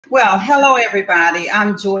Well, hello everybody.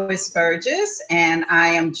 I'm Joyce Burgess, and I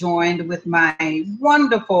am joined with my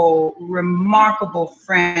wonderful, remarkable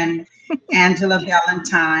friend, Angela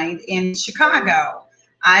Valentine in Chicago.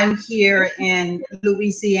 I'm here in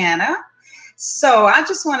Louisiana. So I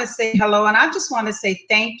just want to say hello, and I just want to say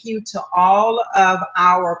thank you to all of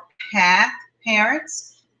our PATH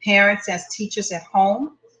parents, parents as teachers at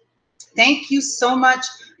home. Thank you so much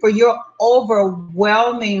for your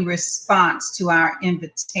overwhelming response to our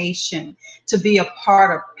invitation to be a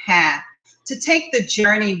part of PATH, to take the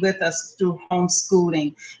journey with us through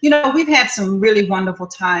homeschooling. You know, we've had some really wonderful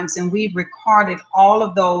times, and we've recorded all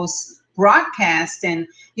of those broadcasts. And,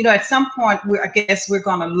 you know, at some point, I guess we're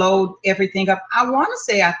going to load everything up. I want to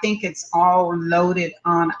say I think it's all loaded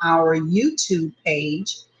on our YouTube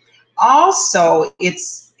page. Also,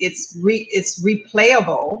 it's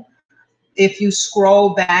replayable. If you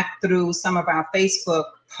scroll back through some of our Facebook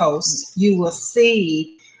posts, you will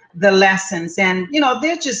see the lessons. And, you know,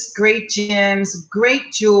 they're just great gems,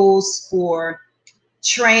 great jewels for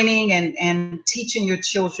training and teaching your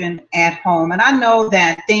children at home. And I know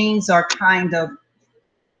that things are kind of,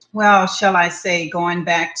 well, shall I say, going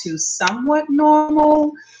back to somewhat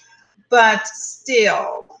normal, but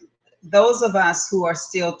still, those of us who are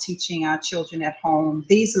still teaching our children at home,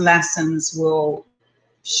 these lessons will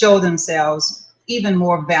show themselves even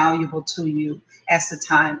more valuable to you as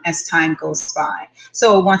time goes by.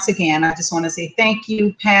 So once again, I just want to say thank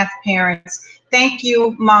you, PATH parents. Thank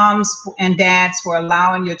you, moms and dads, for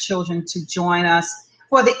allowing your children to join us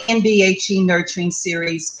for the NBHE Nurturing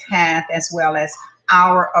Series PATH, as well as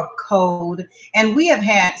Hour of Code. And we have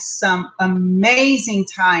had some amazing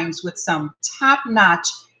times with some top-notch,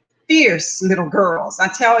 fierce little girls. I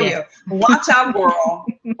tell you, watch our world.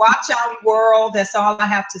 Watch our world. That's all I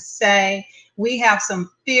have to say. We have some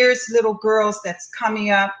fierce little girls that's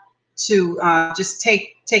coming up to just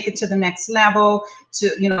take it to the next level,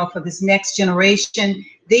 to, you know, for this next generation.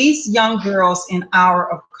 These young girls in Hour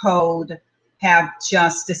of Code have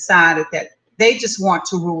just decided that they just want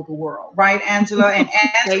to rule the world, right, Angela? And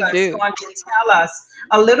Angela is going to tell us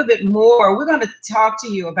a little bit more. We're going to talk to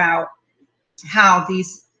you about how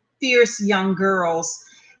these fierce young girls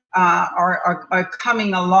are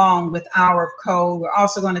coming along with Hour of Code. We're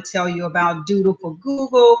also going to tell you about Doodle for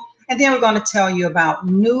Google, and then we're going to tell you about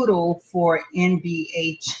Noodle for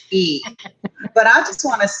NBHE. But I just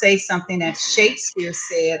want to say something that Shakespeare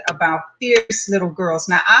said about fierce little girls.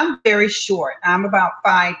 Now, I'm very short. I'm about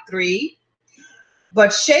 5'3",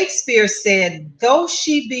 but Shakespeare said, though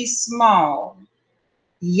she be small,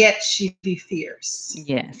 yet she be fierce.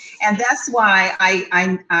 Yes. And that's why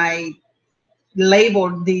I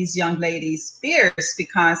labeled these young ladies fierce,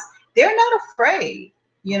 because they're not afraid.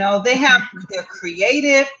 You know, they're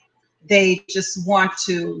creative. They just want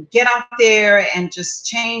to get out there and just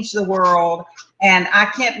change the world. And I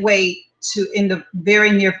can't wait to, in the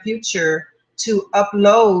very near future, to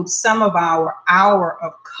upload some of our Hour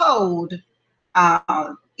of Code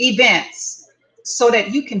events, so that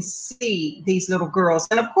you can see these little girls.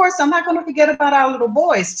 And of course, I'm not going to forget about our little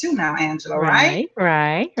boys too now, Angela, right?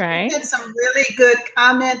 Right. We had some really good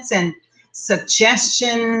comments and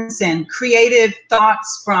suggestions and creative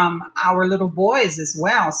thoughts from our little boys as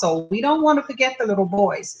well. So we don't want to forget the little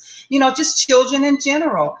boys, you know, just children in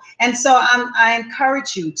general. And so I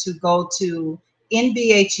encourage you to go to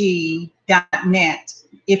nbhe.net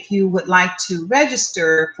if you would like to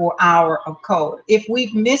register for Hour of Code. If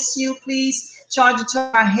we've missed you, please charge it to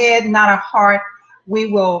our head, not our heart. We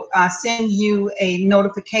will send you a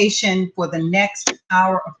notification for the next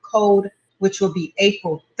Hour of Code, which will be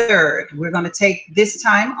April 3rd. We're going to take this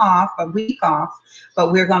time off, a week off,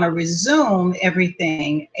 but we're going to resume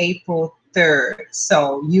everything April 3rd.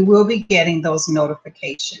 So you will be getting those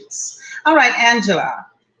notifications. All right, Angela,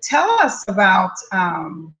 tell us about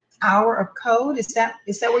Hour of Code. Is that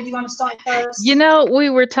where you want to start first? You know, we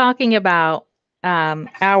were talking about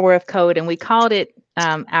Hour of Code, and we called it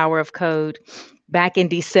Hour of Code back in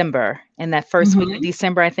December, in that first week of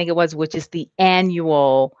December, I think it was, which is the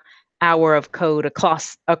annual Hour of Code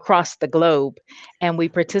across the globe. And we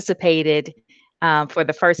participated for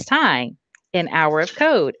the first time in Hour of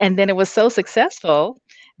Code. And then it was so successful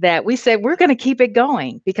that we said, we're going to keep it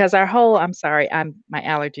going, because I'm sorry, my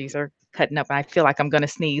allergies are cutting up. I feel like I'm going to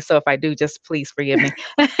sneeze. So if I do, just please forgive me.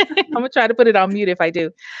 I'm going to try to put it on mute if I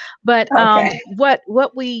do. But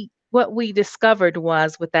what we discovered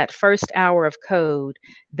was, with that first Hour of Code,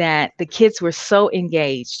 that the kids were so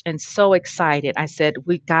engaged and so excited. I said,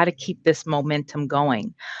 we got to keep this momentum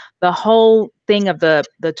going. The whole thing of the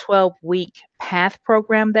 12-week PATH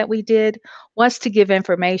program that we did was to give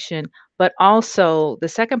information, but also the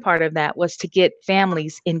second part of that was to get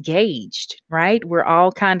families engaged, right? We're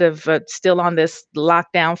all kind of still on this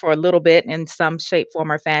lockdown for a little bit in some shape,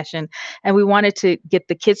 form, or fashion. And we wanted to get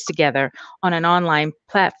the kids together on an online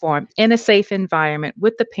platform in a safe environment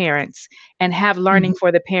with the parents and have learning Mhm.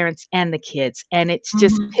 for the parents and the kids. And it's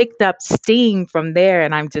just Mhm. picked up steam from there.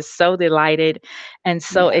 And I'm just so delighted and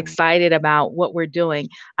so Yeah, excited about what we're doing.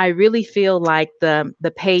 I really feel like the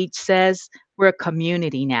page says we're a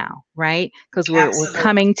community now, right? Because we're absolutely.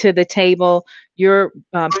 coming to the table. You're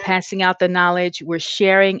passing out the knowledge. We're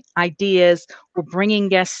sharing ideas. We're bringing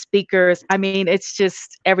guest speakers. I mean, it's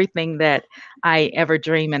just everything that I ever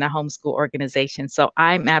dream in a homeschool organization. So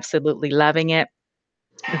I'm absolutely loving it.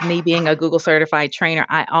 With me being a Google certified trainer,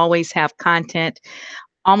 I always have content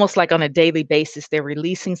almost like on a daily basis. They're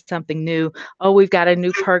releasing something new. Oh, we've got a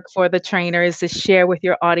new perk for the trainers to share with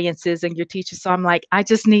your audiences and your teachers. So I'm like, I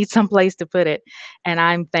just need some place to put it. And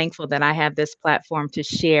I'm thankful that I have this platform to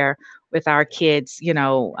share with our kids,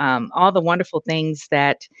 all the wonderful things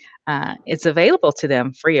that it's available to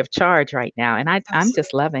them free of charge right now. And I'm just Absolutely.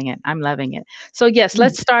 loving it. I'm loving it. So yes, Mhm.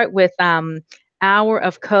 let's start with Hour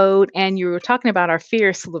of Code. And you were talking about our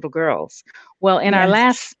fierce little girls. Well, in our Yes,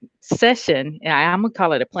 last session, I'm gonna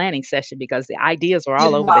call it a planning session because the ideas were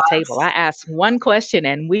all it over the table. was. I asked one question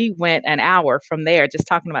and we went an hour from there just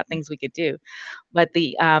talking about things we could do. But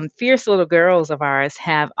the fierce little girls of ours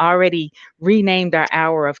have already renamed our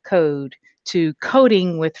hour of code to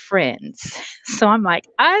coding with friends. So I'm like,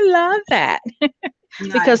 I love that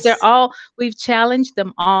because Nice. we've challenged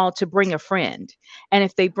them all to bring a friend. And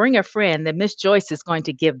if they bring a friend, then Miss Joyce is going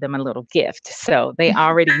to give them a little gift. So they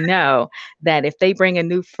already know that if they bring a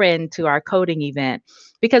new friend to our coding event,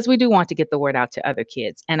 because we do want to get the word out to other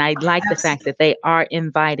kids. And I like the fact Absolutely. that they are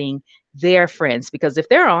inviting their friends because if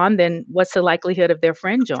they're on, then what's the likelihood of their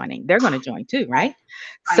friend joining? They're going to join too, right? Right.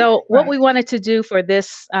 Right. So, what Right. we wanted to do for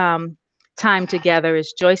this time together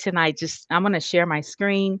is Joyce and I'm going to share my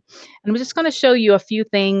screen and I'm just going to show you a few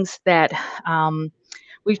things that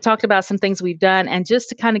we've talked about, some things we've done, and just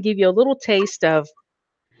to kind of give you a little taste of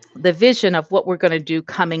the vision of what we're going to do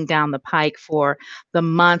coming down the pike for the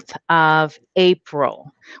month of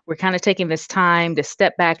April. We're kind of taking this time to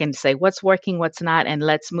step back and say what's working, what's not, and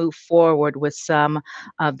let's move forward with some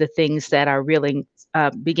of the things that are really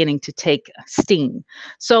beginning to take steam.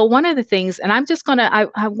 So, one of the things, and I'm just going to,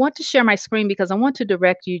 I want to share my screen because I want to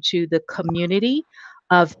direct you to the community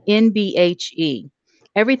of NBHE.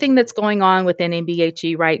 Everything that's going on within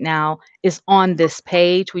NBHE right now is on this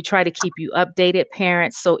page. We try to keep you updated,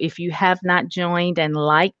 parents. So if you have not joined and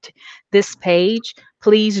liked this page,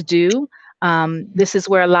 please do. This is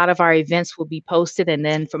where a lot of our events will be posted. And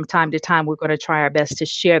then from time to time, we're going to try our best to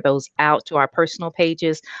share those out to our personal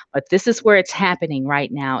pages. But this is where it's happening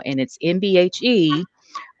right now. And it's NBHE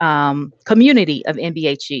community of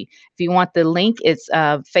NBHE. If you want the link, it's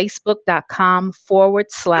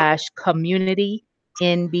facebook.com/community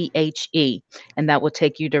NBHE, and that will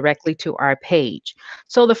take you directly to our page.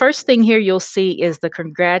 So the first thing here you'll see is the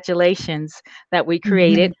congratulations that we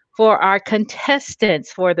created Mhm. for our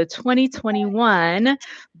contestants for the 2021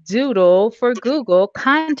 Doodle for Google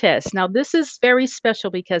contest. Now, this is very special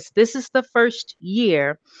because this is the first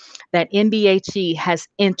year that NBHE has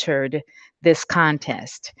entered this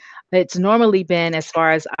contest. It's normally been, as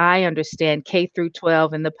far as I understand, K through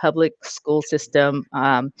 12 in the public school system,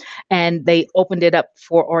 and they opened it up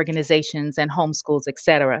for organizations and homeschools, et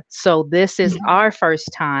cetera. So this is Mhm. our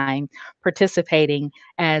first time participating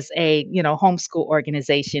as a homeschool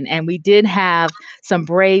organization, and we did have some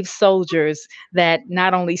brave soldiers that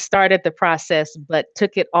not only started the process but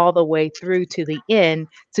took it all the way through to the end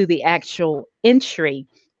to the actual entry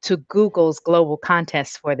to Google's global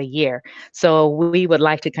contest for the year. So we would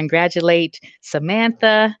like to congratulate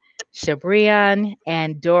Samantha, Shabrian,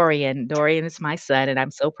 and Dorian. Dorian is my son, and I'm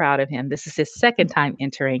so proud of him. This is his second time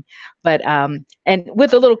entering, but and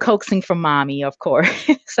with a little coaxing from mommy, of course.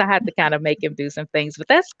 So I had to kind of make him do some things, but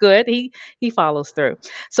that's good. He follows through.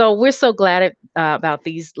 So we're so glad about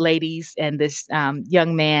these ladies and this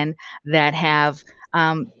young man that have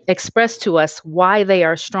expressed to us why they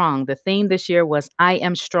are strong. The theme this year was I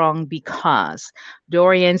am strong because.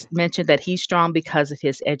 Dorian mentioned that he's strong because of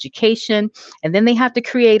his education. And then they have to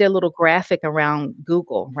create a little graphic around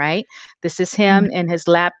Google, right? This is him Mhm. in his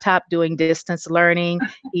laptop doing distance learning.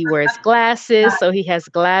 He wears glasses, so he has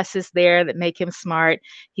glasses there that make him smart.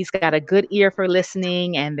 He's got a good ear for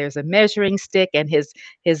listening, and there's a measuring stick, and his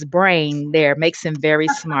brain there makes him very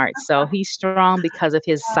smart. So he's strong because of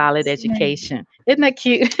his solid That's great. education. Isn't that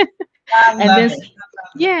cute? I And love then it.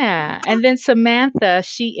 Yeah. And then Samantha,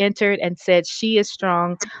 she entered and said she is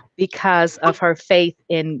strong because of her faith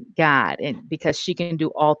in God and because she can do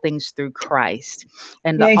all things through Christ.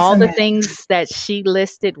 And Yay, all the Samantha. things that she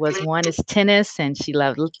listed was one is tennis and she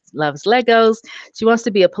loves Legos. She wants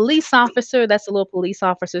to be a police officer. That's a little police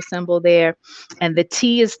officer symbol there. And the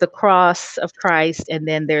T is the cross of Christ. And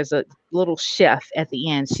then there's a little chef at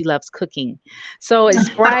the end. She loves cooking. So it's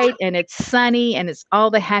bright and it's sunny and it's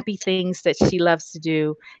all the happy things that she loves to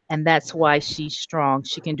do. And that's why she's strong.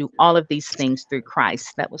 She can do all of these things through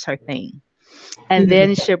Christ. That was her thing. And then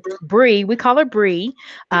Beautiful. Bree, we call her Bree.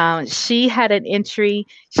 She had an entry.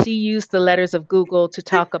 She used the letters of Google to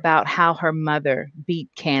talk about how her mother beat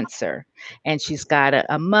cancer. And she's got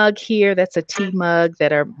a mug here. That's a tea mug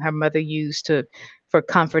that her mother used for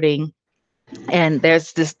comforting. And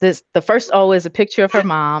there's this the first O is a picture of her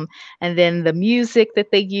mom, and then the music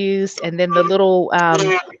that they used, and then the little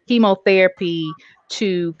chemotherapy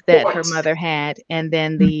tube that her mother had, and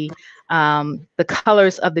then the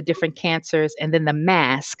colors of the different cancers, and then the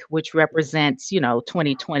mask, which represents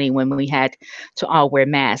 2020 when we had to all wear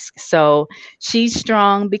masks. So she's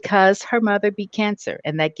strong because her mother beat cancer,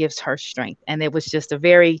 and that gives her strength. And it was just a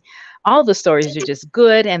very all the stories are just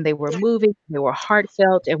good and they were moving, they were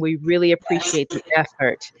heartfelt, and we really appreciate the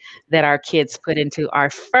effort that our kids put into our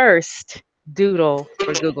first Doodle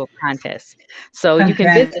for Google contest. So you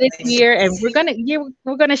can visit it here, and Congratulations.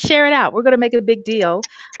 we're gonna share it out. We're gonna make a big deal.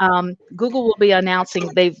 Google will be announcing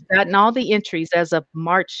they've gotten all the entries as of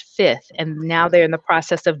March 5th, and now they're in the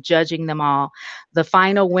process of judging them all. The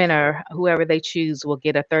final winner, whoever they choose, will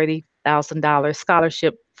get a $30,000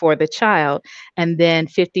 scholarship for the child, and then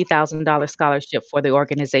 $50,000 scholarship for the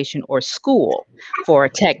organization or school for a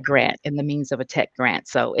tech grant in the means of a tech grant.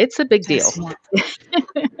 So it's a big deal. That's wonderful.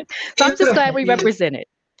 So I'm just glad Beautiful. we Beautiful. represent it.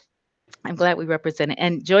 I'm glad we represent it.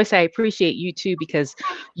 And Joyce, I appreciate you too because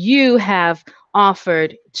you have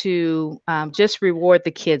offered to just reward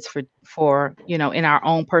the kids for in our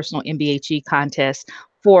own personal NBHE contest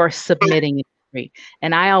for submitting it.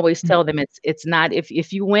 And I always tell them it's not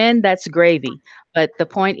if you win, that's gravy. But the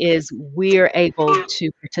point is we're able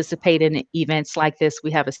to participate in events like this.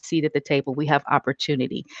 We have a seat at the table. We have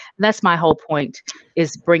opportunity. And that's my whole point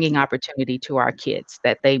is bringing opportunity to our kids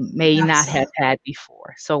that they may not have Absolutely. had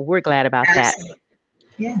before. So we're glad about that. Absolutely.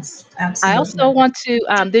 Yes, I absolutely. also want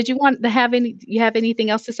to, did you want to you have anything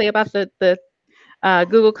else to say about the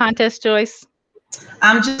Google contest, Joyce?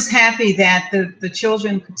 I'm just happy that the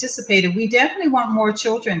children participated. We definitely want more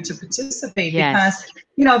children to participate because,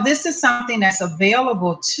 Yes, this is something that's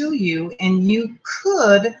available to you and you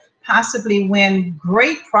could possibly win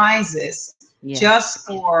great prizes yes, just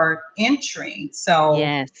for entering. So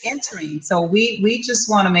yes. we just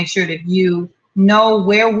want to make sure that you know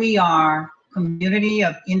where we are, community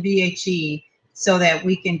of NBHE, so that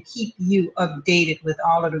we can keep you updated with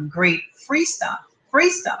all of the great free stuff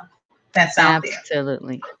that's out there.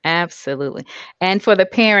 Absolutely. Absolutely. And for the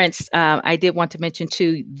parents, I did want to mention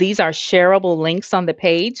too, these are shareable links on the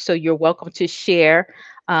page. So you're welcome to share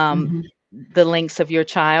um, Mhm. the links of your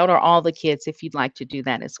child or all the kids if you'd like to do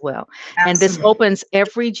that as well. And this Absolutely. opens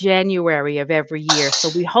every January of every year. So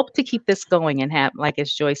we hope to keep this going and have, like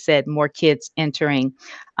as Joyce said, more kids entering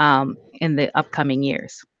in the upcoming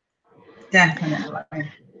years. Definitely.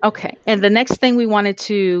 Okay. And the next thing we wanted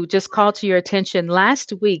to just call to your attention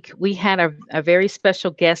last week, we had a very special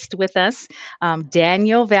guest with us,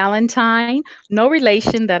 Daniel Valentine. No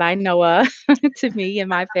relation that I know of to me and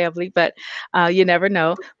my family, but you never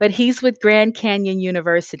know. But he's with Grand Canyon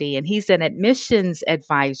University and he's an admissions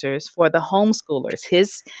advisor for the homeschoolers.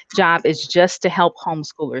 His job is just to help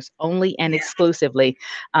homeschoolers only and Yeah. exclusively.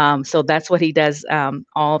 So that's what he does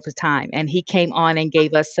all the time. And he came on and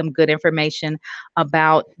gave us some good information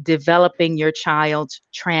about developing your child's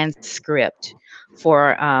transcript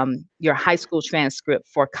for your high school transcript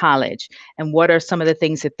for college and what are some of the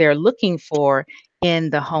things that they're looking for in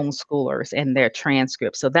the homeschoolers and their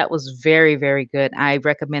transcripts. So that was very, very good. I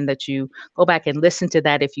recommend that you go back and listen to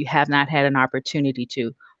that if you have not had an opportunity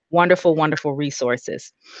to. Wonderful, wonderful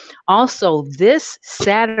resources. Also, this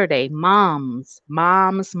Saturday, moms.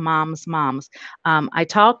 I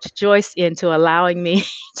talked Joyce into allowing me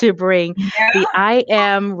to bring the Yeah. I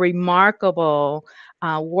Am Remarkable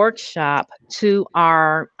workshop to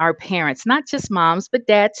our parents, not just moms, but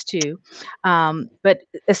dads too. But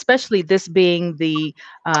especially this being the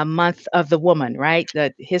month of the woman, right?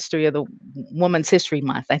 The history of the Woman's History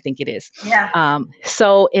Month, I think it is. Yeah.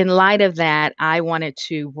 So, in light of that, I wanted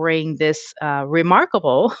to bring this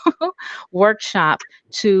remarkable workshop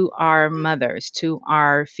to our mothers, to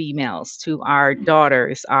our females, to our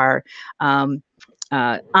daughters, our um,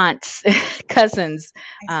 aunts, cousins,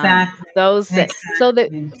 Exactly. those that, so that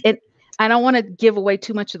Exactly. it, I don't want to give away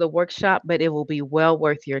too much of the workshop, but it will be well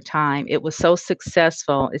worth your time. It was so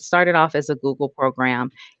successful. It started off as a Google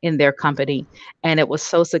program in their company, and it was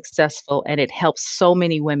so successful, and it helped so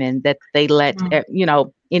many women that they let,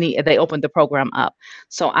 Mm. they opened the program up.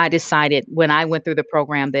 So I decided when I went through the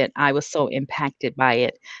program that I was so impacted by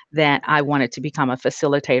it that I wanted to become a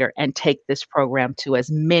facilitator and take this program to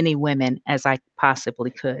as many women as I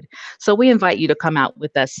possibly could. So we invite you to come out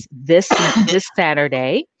with us this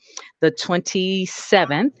Saturday, the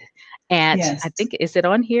 27th at, Yes. I think, is it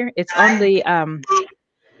on here? It's on Nine, the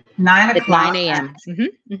nine at 9 o'clock a.m.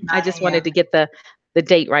 at I 9 just wanted a.m. to get the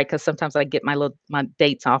date right because sometimes I get my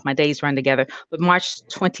dates off. My days run together. But March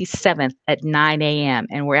 27th at 9 a.m.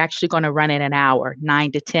 And we're actually going to run it an hour,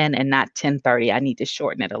 9 to 10 and not 10:30. I need to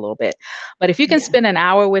shorten it a little bit. But if you can Yeah. spend an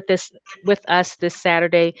hour with us this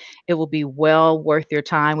Saturday, it will be well worth your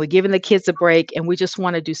time. We're giving the kids a break and we just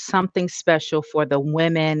want to do something special for the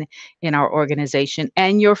women in our organization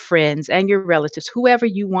and your friends and your relatives, whoever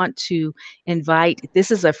you want to invite.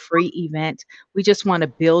 This is a free event. We just want to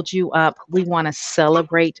build you up. We want to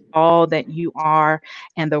celebrate all that you are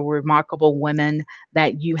and the remarkable women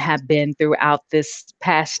that you have been throughout this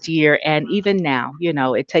past year. And even now,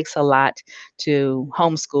 it takes a lot to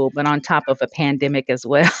homeschool, but on top of a pandemic as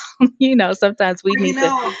well. Sometimes we Well, need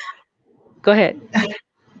to go ahead.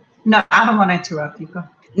 no, I don't want to interrupt you. Go.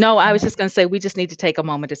 No, I was just going to say we just need to take a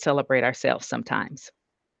moment to celebrate ourselves sometimes.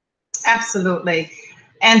 Absolutely.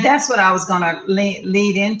 And that's what I was going to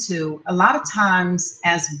lead into. A lot of times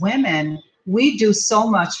as women, we do so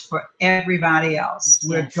much for everybody else.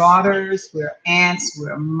 We're Yes. daughters, we're aunts,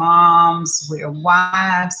 we're moms, we're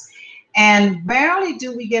wives. And rarely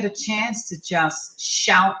do we get a chance to just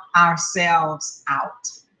shout ourselves out.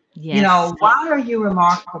 Yes. Why are you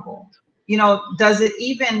remarkable? Does it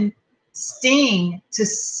even sting to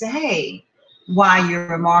say why you're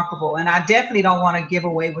remarkable? And I definitely don't want to give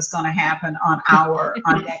away what's going to happen on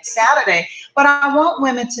next Saturday, but I want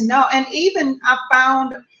women to know. And even I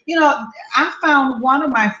found one of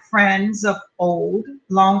my friends of old,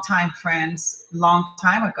 longtime friends, long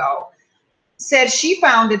time ago, said she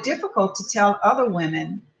found it difficult to tell other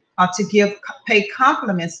women to pay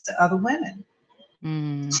compliments to other women.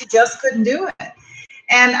 Mm, She just couldn't do it.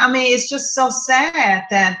 And I mean, it's just so sad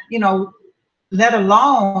that, let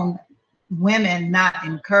alone women not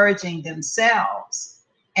encouraging themselves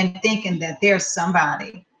and thinking that they're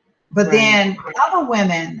somebody. But right. then other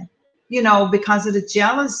women, because of the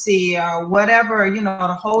jealousy or whatever,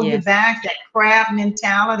 to hold you Yes. back, that crab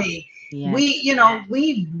mentality, Yes.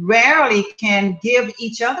 we rarely can give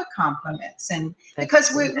each other compliments. And That's because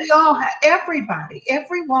true. we all have, every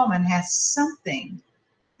woman has something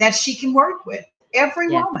that she can work with,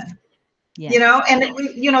 every Yes. woman. Yes.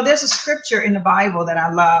 There's a scripture in the Bible that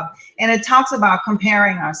I love, and it talks about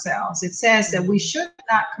comparing ourselves. It says that we Mhm. should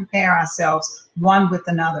not compare ourselves one with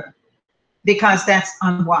another because that's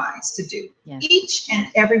unwise to do. Yes. Each and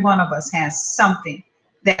every one of us has something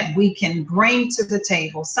that we can bring to the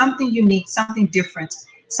table, something unique, something different,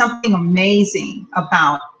 something amazing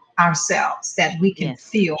about ourselves that we can Yes.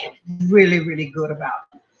 feel really, really good about.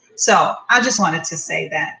 So I just wanted to say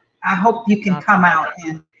that. I hope you That's can come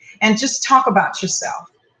awesome. out and just talk about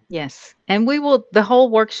yourself. Yes. And the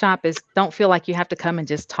whole workshop is, don't feel like you have to come and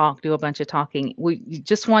just talk, do a bunch of talking. You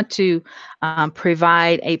just want to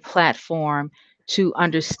provide a platform to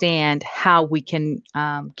understand how we can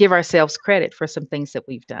give ourselves credit for some things that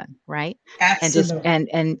we've done, right? And just,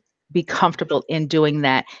 Absolutely. and be comfortable in doing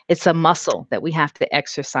that. It's a muscle that we have to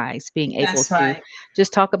exercise, being able That's to right.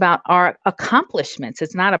 just talk about our accomplishments.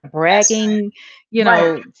 It's not a That's right. bragging,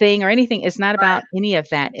 Right. thing or anything. It's not Right. about any of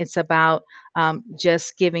that. It's about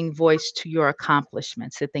just giving voice to your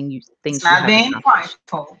accomplishments, the It's things you not have being accomplished.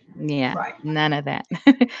 prideful. Yeah, Right. none of that.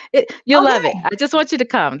 You'll love it. Okay. I just want you to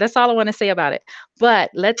come. That's all I want to say about it.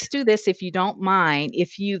 But let's do this if you don't mind.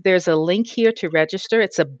 There's a link here to register.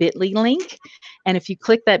 It's a bit.ly link. And if you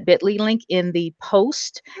click that bit.ly link in the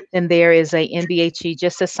post, then there is a NBHE,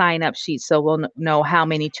 just a sign up sheet. So we'll know how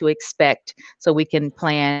many to expect so we can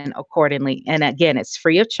plan accordingly. And again, it's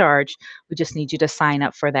free of charge. We just need you to sign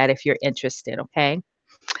up for that if you're interested. Okay.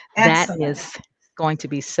 That Excellent. is going to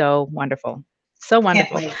be so wonderful. So Can't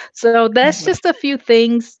wonderful. wait. So Can't that's wait. just a few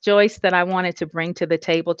things, Joyce, that I wanted to bring to the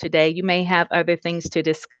table today. You may have other things to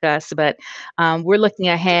discuss, but we're looking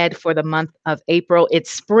ahead for the month of April. It's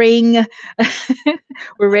spring.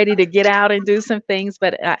 We're ready to get out and do some things,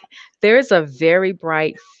 but there's a very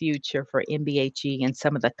bright future for MBHE and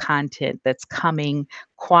some of the content that's coming,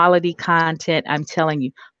 quality content. I'm telling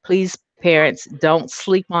you, please, parents, don't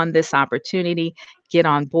sleep on this opportunity. get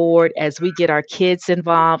on board. As we get our kids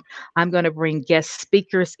involved, I'm going to bring guest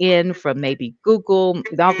speakers in from maybe Google,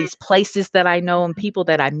 all these places that I know and people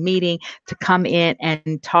that I'm meeting to come in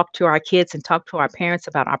and talk to our kids and talk to our parents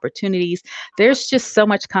about opportunities. There's just so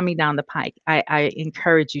much coming down the pike. I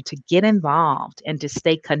encourage you to get involved and to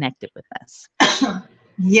stay connected with us.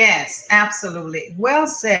 Yes, absolutely. Well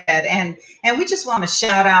said. And we just want to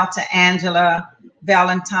shout out to Angela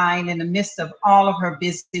Valentine. In the midst of all of her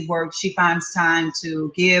busy work, she finds time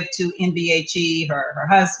to give to NBHE, her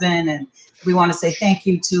husband. And we want to say thank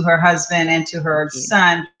you to her husband and to her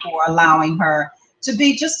son for allowing her to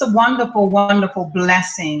be just a wonderful, wonderful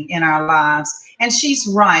blessing in our lives. And she's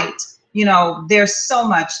right. You know, there's so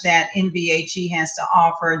much that NBHE has to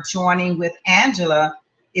offer. Joining with Angela,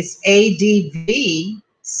 it's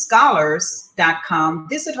ADVScholars.com.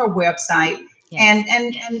 Visit her website and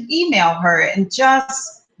email her and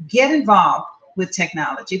just get involved with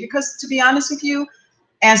technology. Because to be honest with you,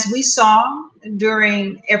 as we saw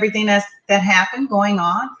during everything that happened going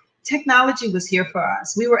on, technology was here for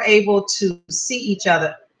us. We were able to see each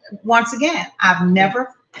other. Once again, I've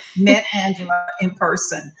never met Angela in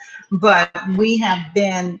person, but we have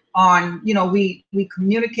been on, you know, we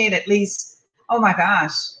communicate at least, oh my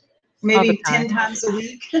gosh, maybe 10 times a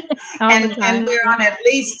week. and we're on at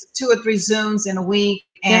least 2 or 3 Zooms in a week.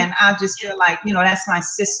 And I just feel like, you know, that's my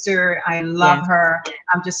sister. I love her.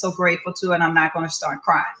 I'm just so grateful to her, and I'm not going to start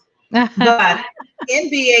crying. But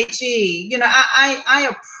NBHE, you know, I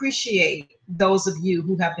appreciate those of you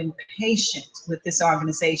who have been patient with this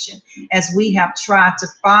organization as we have tried to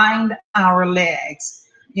find our legs.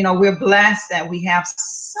 You know, we're blessed that we have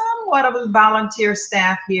somewhat of a volunteer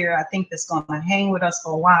staff here, I think, that's going to hang with us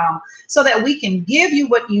for a while so that we can give you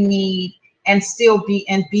what you need and still be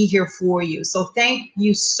here for you. So thank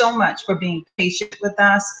you so much for being patient with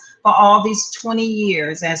us for all these 20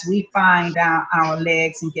 years as we find out our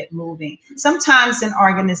legs and get moving. Sometimes in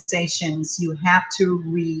organizations, you have to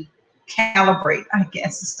recalibrate, I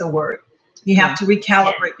guess is the word. You have to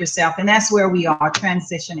recalibrate yourself, and that's where we are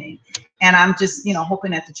transitioning. And I'm just, you know, hoping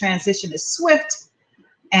that the transition is swift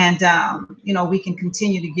and, you know, we can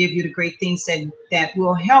continue to give you the great things that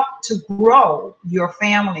will help to grow your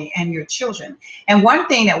family and your children. And one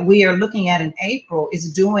thing that we are looking at in April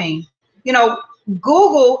is doing, you know,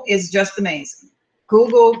 Google is just amazing.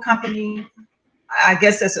 Google company, I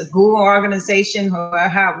guess that's a Google organization or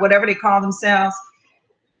whatever they call themselves.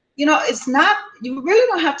 You know, it's not, you really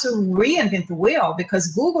don't have to reinvent the wheel because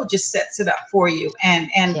Google just sets it up for you.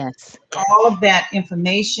 And all of that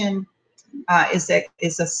information is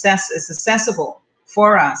accessible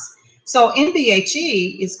for us. So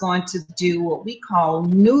NBHE is going to do what we call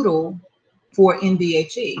Noodle for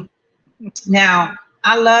NBHE. Now,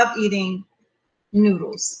 I love eating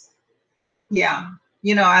noodles. Yeah.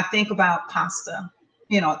 You know, I think about pasta,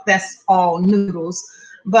 you know, that's all noodles.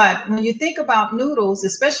 But when you think about noodles,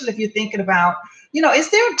 especially if you're thinking about, you know,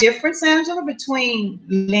 is there a difference, Angela, between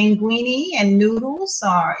linguine and noodles,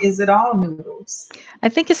 or is it all noodles? I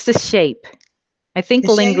think it's the shape. I think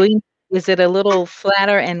linguine, is it a little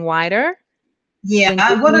flatter and wider? Yeah.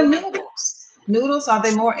 Linguine? What are noodles? Noodles, are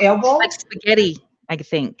they more elbow? Like spaghetti, I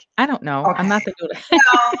think. I don't know. Okay. I'm not the noodle.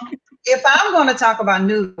 Now, if I'm going to talk about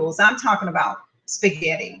noodles, I'm talking about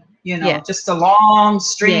spaghetti, you know, just a long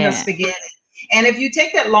string of spaghetti. And if you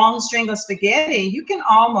take that long string of spaghetti, you can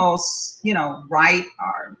almost, you know, write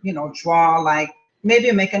or, you know, draw, like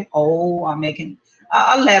maybe make an O or making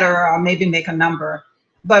a letter or maybe make a number.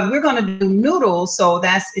 But we're going to do noodles. So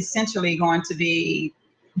that's essentially going to be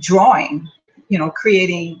drawing, you know,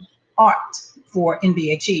 creating art for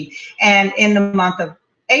NBHE. And in the month of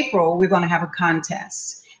April, we're going to have a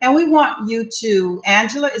contest. And we want you to,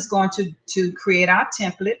 Angela is going to create our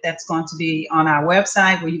template that's going to be on our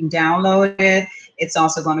website where you can download it. It's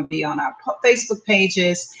also going to be on our Facebook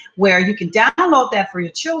pages where you can download that for your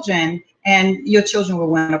children and your children will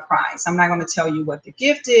win a prize. I'm not going to tell you what the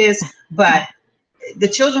gift is, but the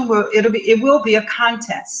children it will be a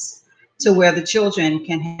contest to where the children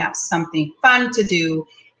can have something fun to do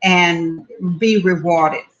and be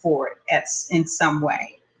rewarded for it in some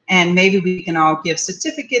way. And maybe we can all give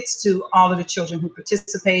certificates to all of the children who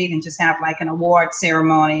participate and just have like an award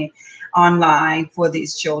ceremony online for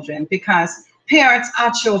these children, because parents,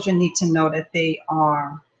 our children need to know that they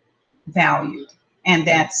are valued and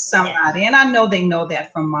that somebody, and I know they know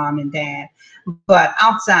that from mom and dad, but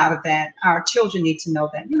outside of that, our children need to know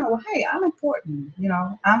that, you know, hey, I'm important, you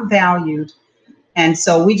know, I'm valued. And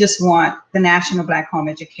so we just want the National Black Home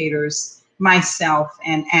Educators, myself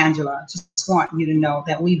and Angela, just want you to know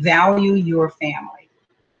that we value your family.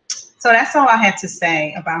 So that's all I had to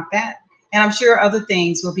say about that. And I'm sure other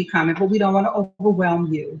things will be coming, but we don't want to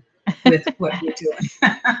overwhelm you with what we're doing.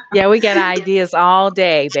 Yeah, we get ideas all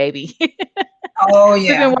day, baby. Oh, We've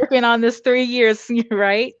been yeah. working on this 3 years,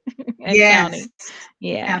 right? And Yes, counting.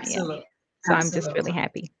 Yeah, yeah. absolutely. So I'm just really Absolutely.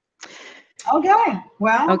 happy. Okay.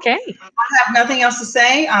 Well, Okay. I have nothing else to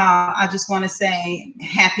say. I just want to say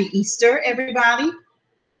happy Easter, everybody.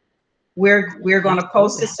 We're going to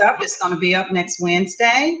post Absolutely. this up. It's going to be up next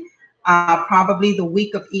Wednesday, probably the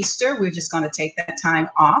week of Easter. We're just going to take that time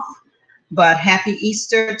off. But happy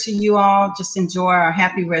Easter to you all. Just enjoy our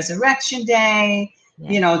happy Resurrection Day.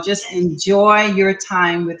 Yes. Just enjoy your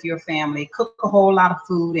time with your family. Cook a whole lot of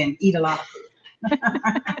food and eat a lot of food.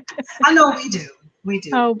 I know we do. We do.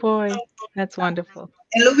 Oh boy. That's wonderful.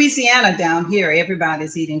 In Louisiana down here,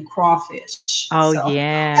 everybody's eating crawfish. Oh So,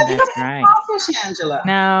 yeah, have you that's ever had right. crawfish, Angela?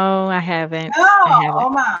 No, I haven't. I Oh, haven't. oh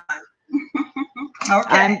my.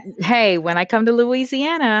 Okay. Hey, when I come to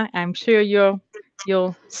Louisiana, I'm sure you'll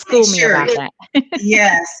Make school me sure, about that.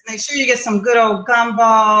 yes, make sure you get some good old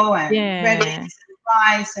gumbo and red beans Yeah. and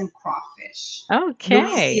rice and crawfish. Okay. All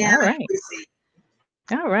Louisiana right. cuisine.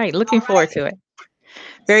 All right. All Looking forward right. to it.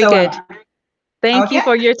 Very So am good. I. Thank you Okay.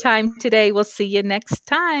 for your time today. We'll see you next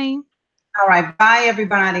time. All right. Bye,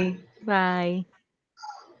 everybody. Bye.